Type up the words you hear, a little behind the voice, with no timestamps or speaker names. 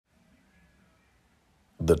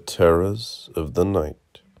The Terrors of the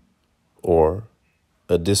Night, or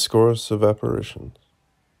A Discourse of Apparitions.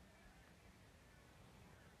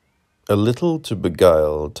 A little to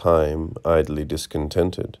beguile time idly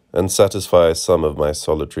discontented, and satisfy some of my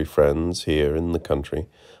solitary friends here in the country,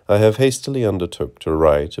 I have hastily undertook to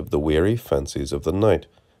write of the weary fancies of the night,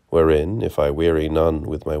 wherein, if I weary none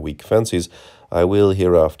with my weak fancies, I will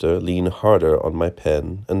hereafter lean harder on my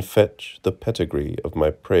pen, and fetch the pedigree of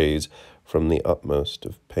my praise from the utmost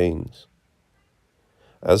of pains.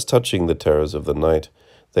 As touching the terrors of the night,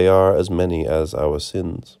 they are as many as our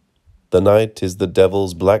sins. The night is the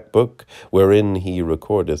devil's black book, wherein he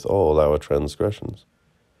recordeth all our transgressions.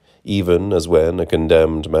 Even as when a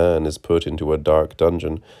condemned man is put into a dark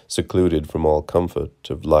dungeon, secluded from all comfort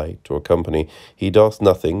of light or company, he doth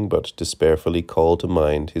nothing but despairfully call to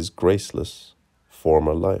mind his graceless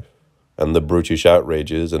former life, and the brutish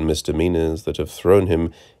outrages and misdemeanors that have thrown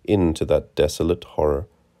him into that desolate horror.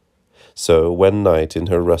 So when night in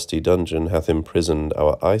her rusty dungeon hath imprisoned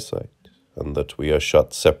our eyesight, and that we are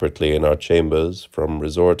shut separately in our chambers from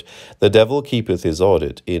resort, the devil keepeth his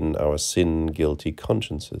audit in our sin-guilty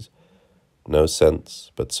consciences. No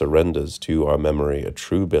sense but surrenders to our memory a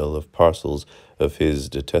true bill of parcels of his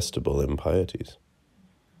detestable impieties.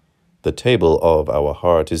 The table of our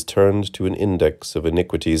heart is turned to an index of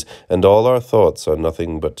iniquities, and all our thoughts are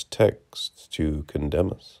nothing but texts to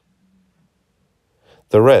condemn us.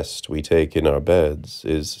 The rest we take in our beds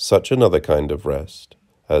is such another kind of rest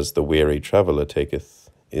as the weary traveller taketh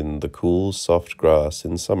in the cool soft grass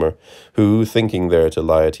in summer, who, thinking there to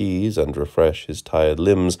lie at ease and refresh his tired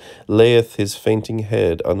limbs, layeth his fainting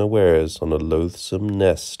head unawares on a loathsome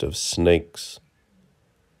nest of snakes.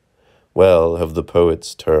 Well have the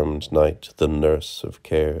poets termed night the nurse of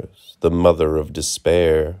cares, the mother of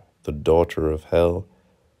despair, the daughter of hell.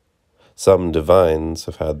 Some divines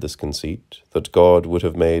have had this conceit, that God would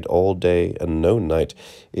have made all day and no night,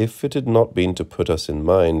 if it had not been to put us in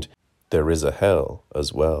mind there is a hell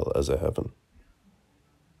as well as a heaven.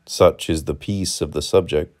 Such is the peace of the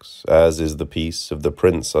subjects, as is the peace of the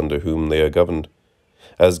prince under whom they are governed.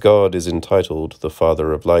 As God is entitled the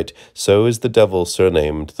Father of Light, so is the devil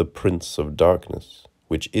surnamed the Prince of Darkness,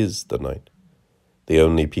 which is the night. The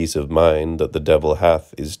only peace of mind that the devil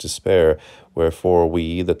hath is despair, wherefore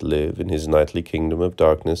we that live in his nightly kingdom of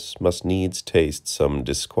darkness must needs taste some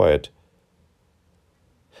disquiet.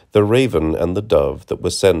 The raven and the dove that were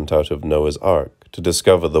sent out of Noah's ark to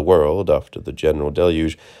discover the world after the general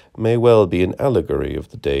deluge may well be an allegory of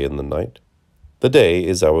the day and the night. The day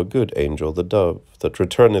is our good angel the dove, that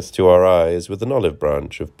returneth to our eyes with an olive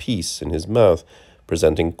branch of peace in his mouth,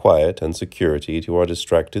 presenting quiet and security to our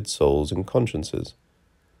distracted souls and consciences.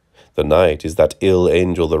 The night is that ill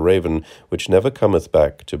angel the raven, which never cometh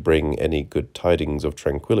back to bring any good tidings of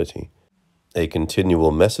tranquillity. A continual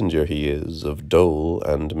messenger he is of dole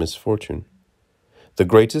and misfortune. The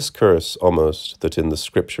greatest curse almost that in the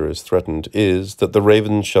Scripture is threatened is that the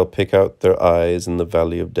ravens shall pick out their eyes in the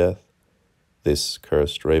valley of death. This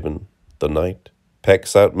cursed raven, the night,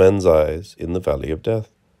 pecks out men's eyes in the valley of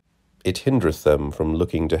death. It hindereth them from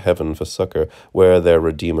looking to heaven for succor, where their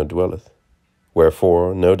Redeemer dwelleth.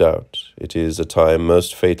 Wherefore, no doubt, it is a time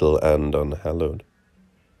most fatal and unhallowed.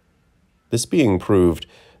 This being proved,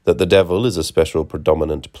 that the devil is a special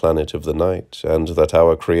predominant planet of the night, and that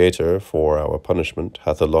our Creator, for our punishment,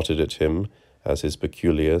 hath allotted it him as his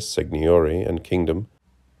peculiar seigniory and kingdom,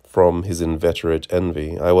 from his inveterate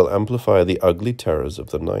envy, I will amplify the ugly terrors of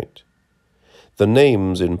the night. The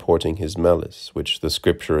names importing his malice, which the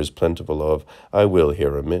Scripture is plentiful of, I will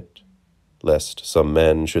here omit, lest some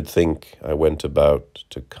men should think I went about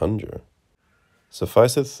to conjure.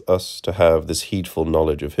 Sufficeth us to have this heedful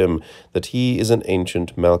knowledge of him, that he is an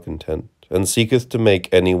ancient malcontent, and seeketh to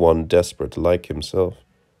make any one desperate like himself.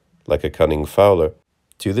 Like a cunning fowler,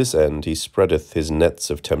 to this end he spreadeth his nets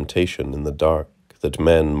of temptation in the dark, that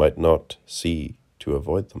men might not see to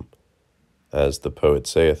avoid them. As the poet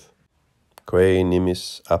saith, Quae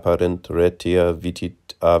nimis apparent retia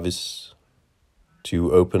vitit avis,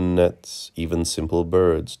 to open nets even simple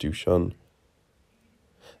birds do shun.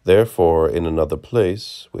 Therefore in another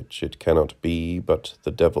place, which it cannot be but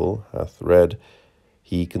the devil hath read,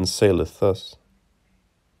 he concealeth thus,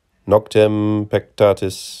 Noctem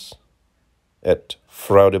pectatis et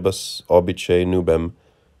fraudibus obice nubem,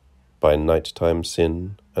 by night-time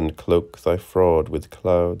sin, and cloak thy fraud with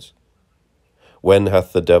clouds. When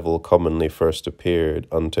hath the devil commonly first appeared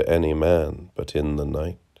unto any man but in the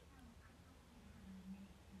night?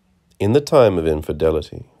 In the time of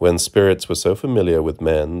infidelity, when spirits were so familiar with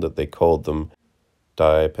men that they called them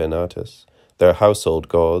dipenates, their household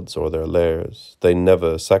gods or their lairs, they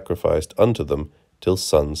never sacrificed unto them, till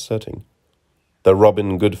sun setting. The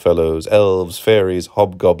Robin Goodfellows, elves, fairies,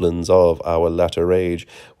 hobgoblins of our latter age,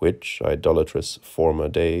 which idolatrous former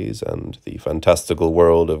days, and the fantastical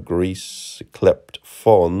world of Greece, clept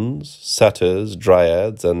fauns, satyrs,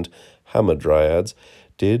 dryads, and hamadryads,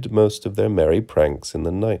 did most of their merry pranks in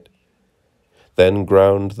the night. Then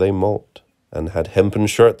ground they malt, and had hempen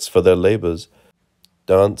shirts for their labours,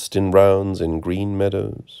 danced in rounds in green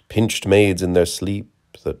meadows, pinched maids in their sleep,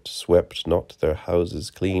 that swept not their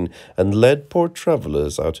houses clean, and led poor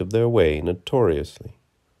travellers out of their way notoriously.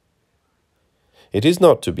 It is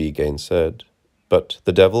not to be gainsaid, but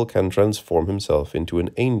the devil can transform himself into an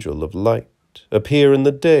angel of light, appear in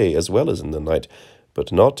the day as well as in the night,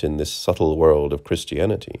 but not in this subtle world of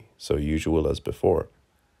Christianity, so usual as before.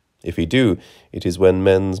 If he do, it is when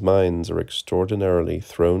men's minds are extraordinarily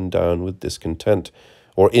thrown down with discontent,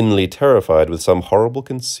 or inly terrified with some horrible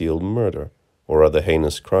concealed murder, or other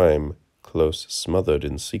heinous crime, close smothered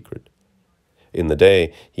in secret. In the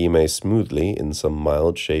day he may smoothly, in some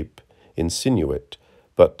mild shape, insinuate,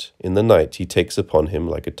 but in the night he takes upon him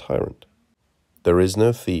like a tyrant. There is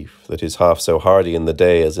no thief that is half so hardy in the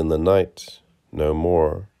day as in the night, no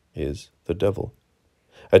more is the devil.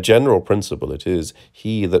 A general principle it is,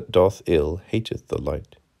 he that doth ill hateth the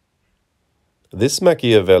light. This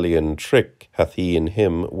Machiavellian trick hath he in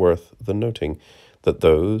him worth the noting, that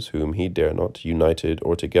those whom he dare not united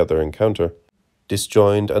or together encounter,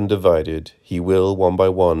 disjoined and divided, he will one by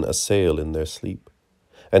one assail in their sleep.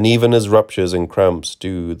 And even as ruptures and cramps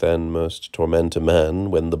do then most torment a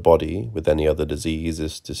man when the body with any other disease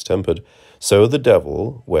is distempered, so the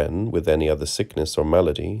devil, when with any other sickness or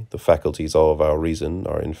malady the faculties of our reason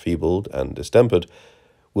are enfeebled and distempered,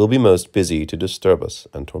 will be most busy to disturb us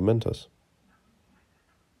and torment us.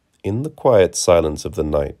 In the quiet silence of the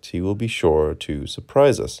night he will be sure to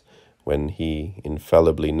surprise us, when he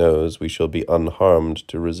infallibly knows we shall be unharmed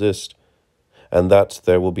to resist, and that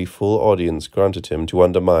there will be full audience granted him to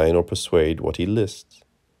undermine or persuade what he lists.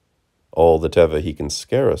 All that ever he can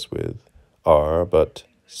scare us with are but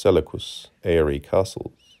celicus, airy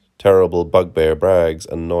castles, terrible bugbear brags,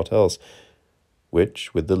 and naught else,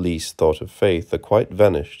 which, with the least thought of faith, are quite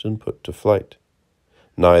vanished and put to flight.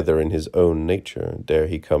 Neither in his own nature dare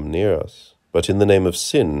he come near us, but in the name of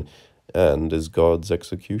sin, and as God's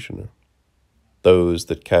executioner. Those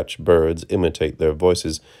that catch birds imitate their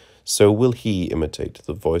voices, so will he imitate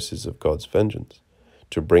the voices of God's vengeance,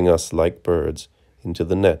 to bring us like birds into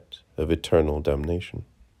the net of eternal damnation.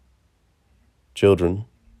 Children,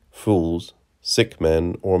 fools, sick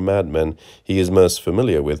men, or madmen he is most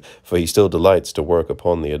familiar with, for he still delights to work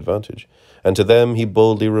upon the advantage, and to them he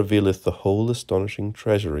boldly revealeth the whole astonishing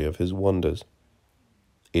treasury of his wonders.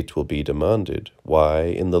 It will be demanded, why,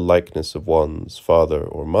 in the likeness of one's father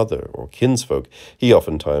or mother or kinsfolk, he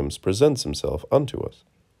oftentimes presents himself unto us.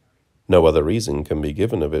 No other reason can be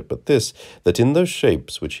given of it but this, that in those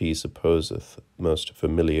shapes which he supposeth most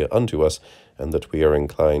familiar unto us, and that we are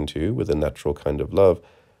inclined to with a natural kind of love,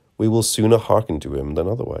 we will sooner hearken to him than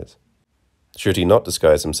otherwise. Should he not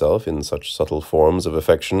disguise himself in such subtle forms of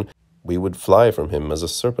affection, we would fly from him as a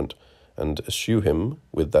serpent, and eschew him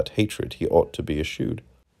with that hatred he ought to be eschewed.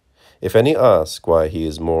 If any ask why he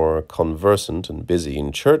is more conversant and busy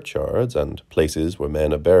in churchyards and places where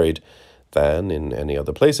men are buried than in any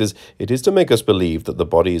other places, it is to make us believe that the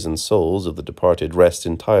bodies and souls of the departed rest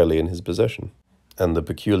entirely in his possession, and the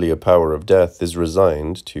peculiar power of death is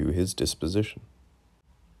resigned to his disposition.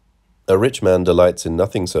 A rich man delights in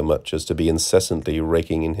nothing so much as to be incessantly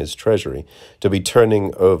raking in his treasury, to be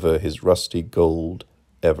turning over his rusty gold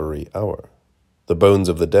every hour. The bones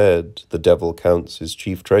of the dead the devil counts his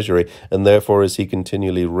chief treasury, and therefore is he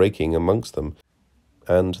continually raking amongst them.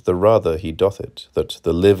 And the rather he doth it, that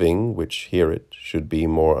the living which hear it should be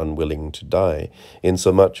more unwilling to die,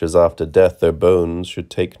 insomuch as after death their bones should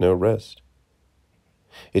take no rest.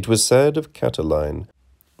 It was said of Catiline,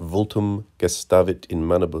 vultum gestavit in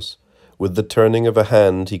manibus, with the turning of a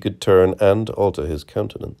hand he could turn and alter his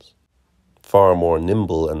countenance. Far more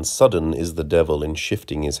nimble and sudden is the devil in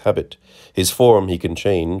shifting his habit. His form he can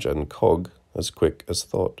change, and cog as quick as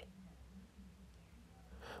thought.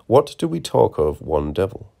 What do we talk of one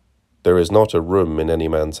devil? There is not a room in any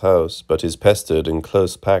man's house, but is pestered and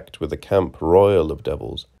close packed with a camp royal of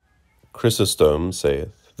devils. Chrysostom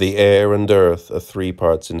saith, the air and earth are 3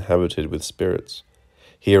 parts inhabited with spirits.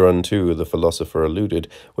 Hereunto the philosopher alluded,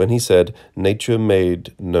 when he said, nature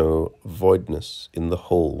made no voidness in the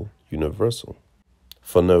whole universal.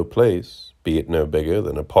 For no place, be it no bigger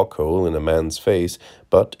than a pockhole in a man's face,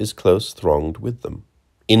 but is close thronged with them.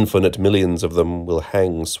 Infinite millions of them will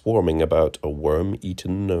hang swarming about a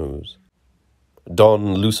worm-eaten nose.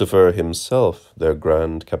 Don Lucifer himself, their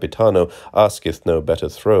grand capitano, asketh no better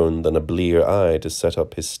throne than a blear eye to set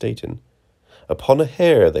up his state in. Upon a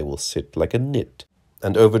hair they will sit like a nit,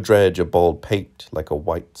 and overdredge a bald pate like a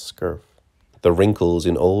white scurf. The wrinkles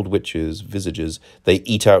in old witches' visages they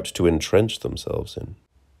eat out to entrench themselves in.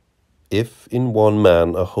 If in one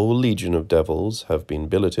man a whole legion of devils have been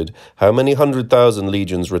billeted, how many 100,000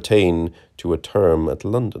 legions retain to a term at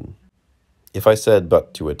London? If I said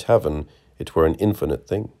but to a tavern, it were an infinite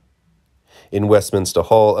thing. In Westminster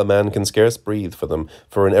Hall a man can scarce breathe for them,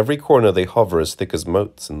 for in every corner they hover as thick as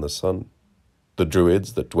motes in the sun. The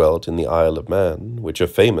Druids that dwelt in the Isle of Man, which are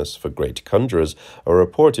famous for great conjurers, are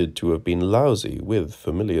reported to have been lousy with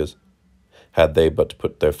familiars. Had they but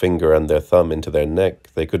put their finger and their thumb into their neck,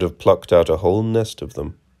 they could have plucked out a whole nest of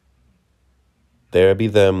them. There be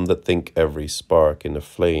them that think every spark in a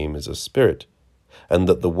flame is a spirit, and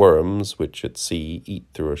that the worms which at sea eat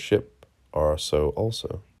through a ship are so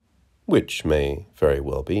also. Which may very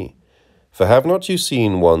well be. For have not you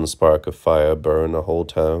seen one spark of fire burn a whole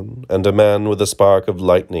town, and a man with a spark of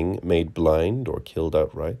lightning made blind or killed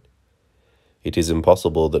outright? It is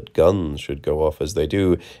impossible that guns should go off as they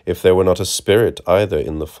do, if there were not a spirit either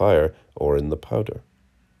in the fire or in the powder.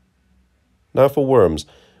 Now for worms,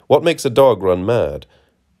 what makes a dog run mad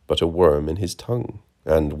but a worm in his tongue?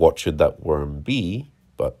 And what should that worm be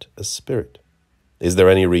but a spirit? Is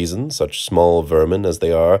there any reason such small vermin as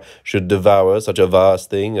they are should devour such a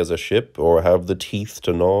vast thing as a ship, or have the teeth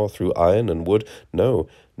to gnaw through iron and wood? No,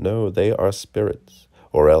 they are spirits,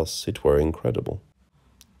 or else it were incredible.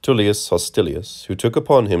 Tullius Hostilius, who took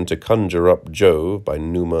upon him to conjure up Jove by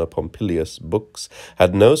Numa Pompilius' books,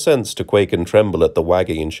 had no sense to quake and tremble at the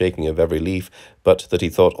wagging and shaking of every leaf, but that he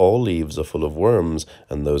thought all leaves are full of worms,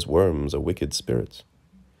 and those worms are wicked spirits.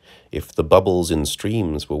 If the bubbles in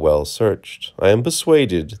streams were well searched, I am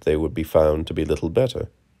persuaded they would be found to be little better.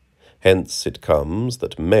 Hence it comes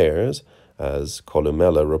that mares, as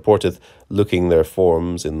Columella reporteth, looking their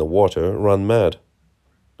forms in the water, run mad.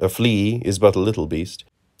 A flea is but a little beast,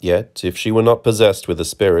 yet if she were not possessed with a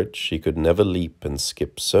spirit, she could never leap and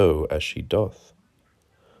skip so as she doth.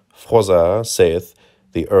 Froissart saith,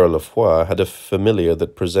 the Earl of Foix had a familiar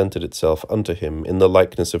that presented itself unto him in the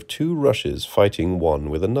likeness of two rushes fighting one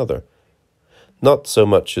with another. Not so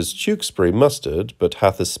much as Tewkesbury mustard, but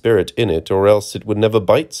hath a spirit in it, or else it would never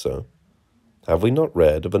bite so. Have we not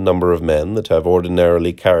read of a number of men that have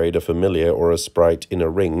ordinarily carried a familiar or a sprite in a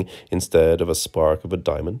ring instead of a spark of a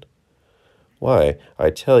diamond? Why, I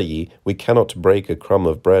tell ye, we cannot break a crumb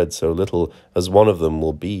of bread so little as one of them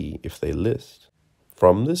will be if they list.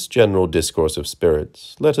 From this general discourse of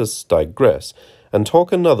spirits, let us digress, and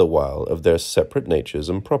talk another while of their separate natures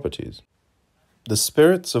and properties. The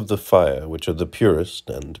spirits of the fire, which are the purest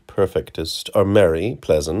and perfectest, are merry,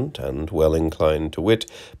 pleasant, and well inclined to wit,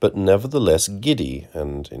 but nevertheless giddy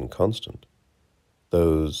and inconstant.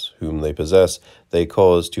 Those whom they possess, they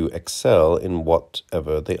cause to excel in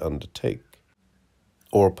whatever they undertake.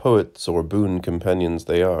 Or poets or boon companions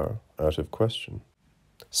they are, out of question.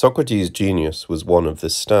 Socrates' genius was one of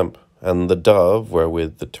this stamp, and the dove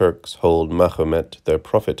wherewith the Turks hold Mahomet their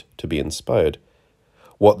prophet to be inspired.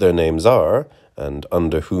 What their names are, and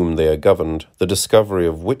under whom they are governed, the discovery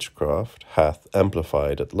of witchcraft hath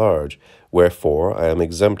amplified at large, wherefore I am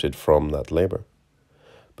exempted from that labour.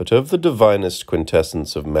 But of the divinest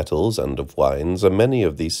quintessence of metals and of wines are many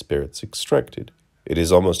of these spirits extracted. It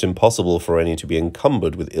is almost impossible for any to be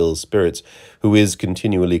encumbered with ill spirits, who is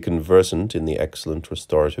continually conversant in the excellent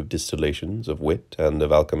restorative distillations of wit and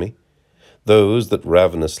of alchemy. Those that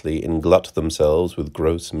ravenously inglut themselves with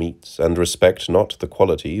gross meats, and respect not the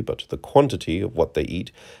quality but the quantity of what they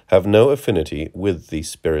eat, have no affinity with the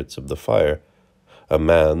spirits of the fire. A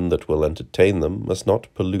man that will entertain them must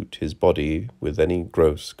not pollute his body with any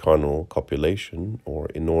gross carnal copulation or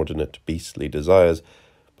inordinate beastly desires,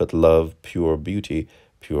 but love pure beauty,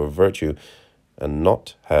 pure virtue, and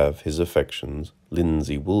not have his affections,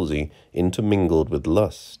 linsey-woolsey, intermingled with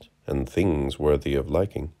lust, and things worthy of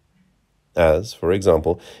liking. As, for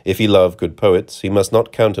example, if he love good poets, he must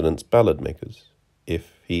not countenance ballad-makers.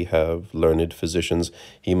 If he have learned physicians,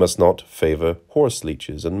 he must not favour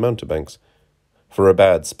horse-leeches and mountebanks. For a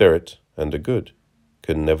bad spirit and a good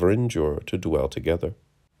can never endure to dwell together.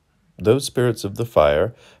 Those spirits of the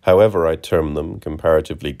fire, however I term them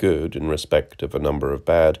comparatively good in respect of a number of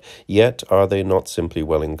bad, yet are they not simply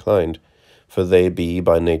well inclined, for they be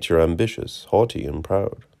by nature ambitious, haughty, and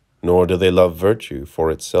proud. Nor do they love virtue for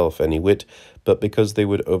itself any whit, but because they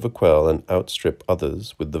would overquell and outstrip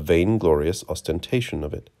others with the vainglorious ostentation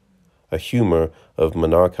of it. A humour of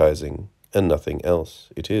monarchizing, and nothing else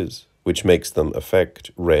it is. which makes them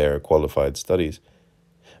affect rare qualified studies.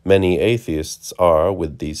 Many atheists are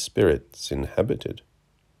with these spirits inhabited.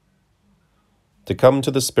 To come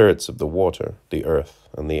to the spirits of the water, the earth,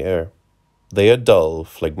 and the air. They are dull,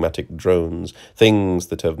 phlegmatic drones, things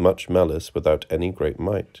that have much malice without any great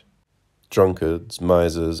might. Drunkards,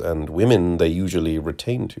 misers, and women they usually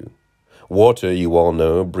retain to. Water, you all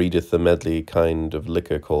know, breedeth the medley kind of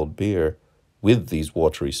liquor called beer. With these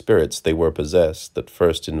watery spirits they were possessed that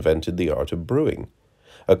first invented the art of brewing.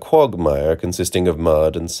 A quagmire consisting of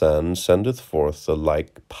mud and sand sendeth forth a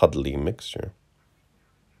like puddly mixture.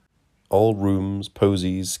 All rheums,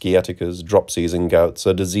 posies, sciaticas, dropsies, and gouts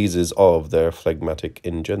are diseases of their phlegmatic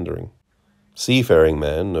engendering. Seafaring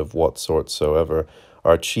men, of what sort soever,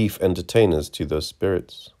 are chief entertainers to those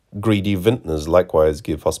spirits. Greedy vintners likewise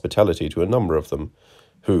give hospitality to a number of them,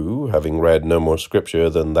 who, having read no more scripture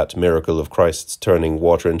than that miracle of Christ's turning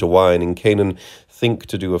water into wine in Canaan, think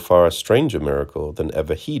to do a far stranger miracle than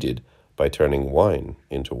ever he did by turning wine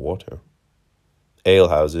into water.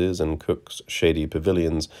 Alehouses and cooks' shady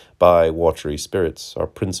pavilions by watery spirits are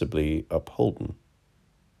principally upholden.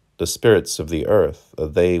 The spirits of the earth are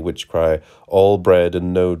they which cry, all bread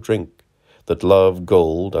and no drink, that love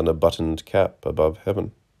gold and a buttoned cap above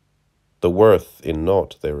heaven. The worth in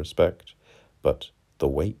naught they respect, but the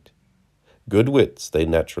weight. Good wits they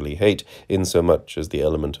naturally hate, insomuch as the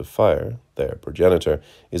element of fire, their progenitor,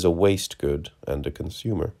 is a waste good and a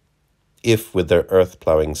consumer. If with their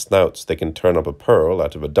earth-ploughing snouts they can turn up a pearl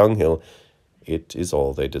out of a dunghill, it is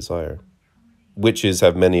all they desire. Witches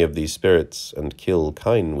have many of these spirits, and kill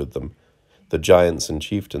kine with them. The giants and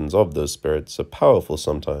chieftains of those spirits are powerful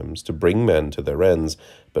sometimes to bring men to their ends,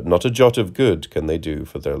 but not a jot of good can they do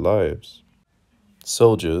for their lives.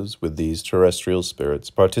 Soldiers with these terrestrial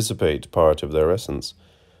spirits participate part of their essence.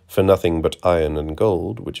 For nothing but iron and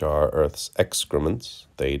gold, which are earth's excrements,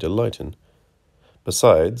 they delight in.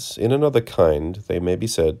 Besides, in another kind they may be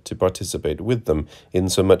said to participate with them,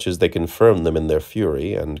 insomuch as they confirm them in their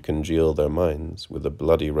fury, and congeal their minds with a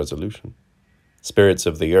bloody resolution. Spirits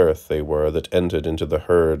of the earth they were that entered into the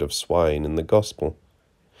herd of swine in the gospel.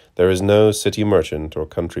 There is no city merchant or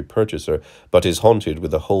country purchaser but is haunted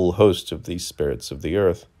with a whole host of these spirits of the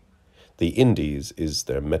earth. The Indies is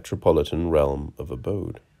their metropolitan realm of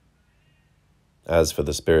abode. As for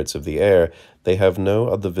the spirits of the air, they have no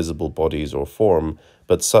other visible bodies or form,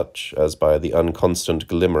 but such as by the unconstant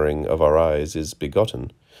glimmering of our eyes is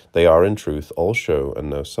begotten. They are in truth all show and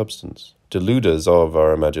no substance, deluders of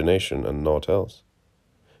our imagination and naught else.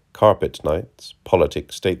 Carpet knights,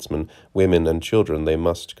 politic statesmen, women and children they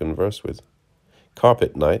must converse with.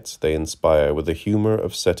 Carpet knights they inspire with the humour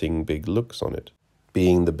of setting big looks on it,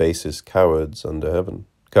 being the basest cowards under heaven,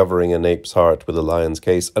 covering an ape's heart with a lion's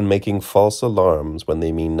case, and making false alarms when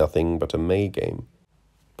they mean nothing but a May game.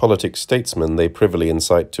 Politic statesmen they privily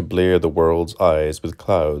incite to blear the world's eyes with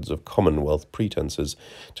clouds of commonwealth pretences,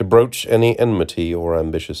 to broach any enmity or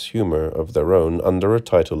ambitious humour of their own under a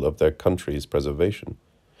title of their country's preservation,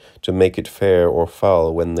 to make it fair or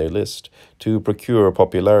foul when they list, to procure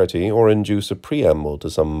popularity or induce a preamble to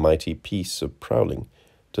some mighty piece of prowling,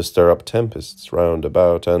 to stir up tempests round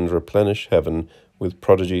about and replenish heaven with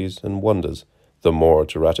prodigies and wonders, the more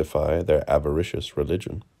to ratify their avaricious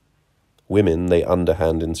religion. Women they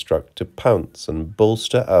underhand instruct to pounce and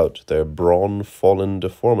bolster out their brawn-fallen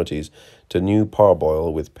deformities, to new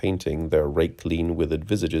parboil with painting their rake-lean withered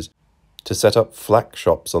visages, to set up flack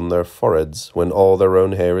shops on their foreheads when all their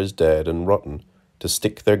own hair is dead and rotten, to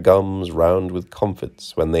stick their gums round with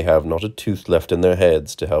comfits when they have not a tooth left in their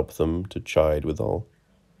heads to help them to chide withal.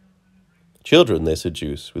 Children they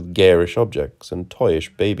seduce with garish objects and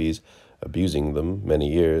toyish babies, abusing them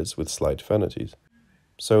many years with slight vanities.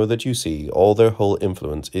 So that you see all their whole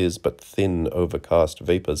influence is but thin overcast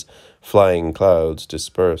vapours, flying clouds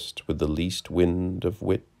dispersed with the least wind of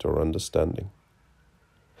wit or understanding.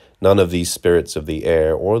 None of these spirits of the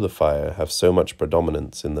air or the fire have so much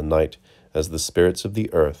predominance in the night as the spirits of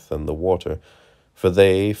the earth and the water, for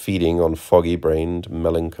they, feeding on foggy-brained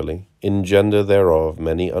melancholy, engender thereof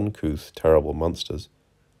many uncouth, terrible monsters.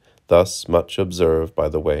 Thus much observe by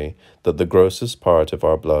the way that the grossest part of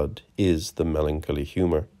our blood is the melancholy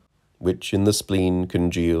humour, which in the spleen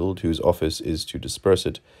congealed, whose office is to disperse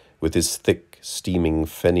it, with his thick, steaming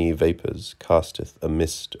fenny vapours casteth a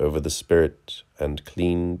mist over the spirit, and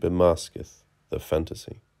clean bemasketh the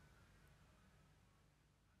fantasy.